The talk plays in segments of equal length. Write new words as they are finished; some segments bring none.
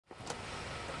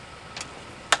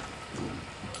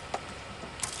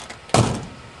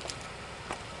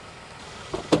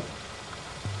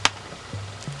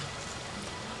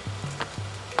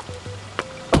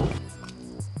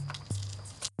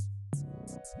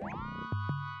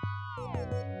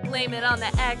Blame it on the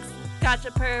X,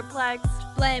 gotcha perplexed.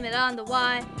 Blame it on the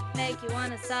Y, make you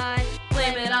wanna sigh.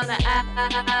 Blame it on the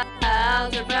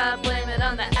algebra, blame it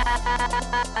on the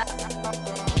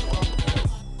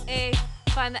A.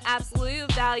 Find the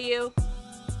absolute value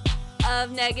of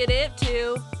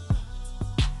 -2.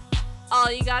 All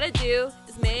you gotta do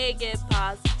is make it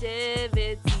positive,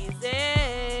 it's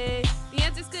easy. The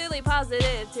answer's clearly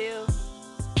positive too.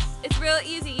 It's real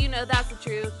easy, you know that's the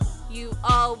truth. You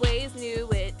always knew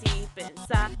it deep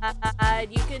inside.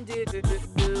 You can do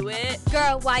it.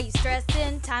 Girl, why you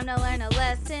stressing? Time to learn a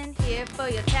lesson. Here for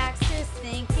your taxes,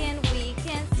 thinking we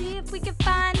can see if we can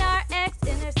find our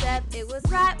x-intercept. It was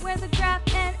right where the graph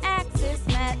and axis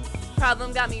met.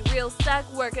 Problem got me real stuck,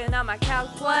 working on my calc.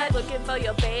 What? Looking for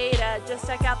your beta, just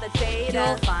check out the data.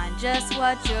 You'll find just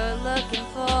what you're looking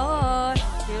for.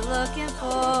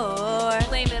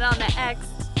 Blame it on the X,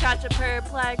 gotcha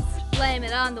perplexed. Blame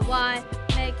it on the Y,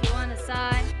 make you wanna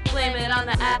sigh. Blame it on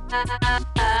the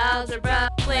algebra.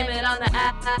 Blame it on the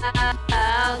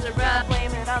algebra.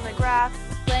 Blame it on the graph.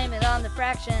 Blame it on the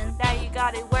fraction. Now you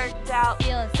got it worked out.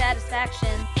 Feeling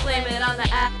satisfaction. Blame it on the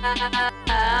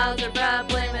algebra.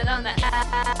 Blame it on the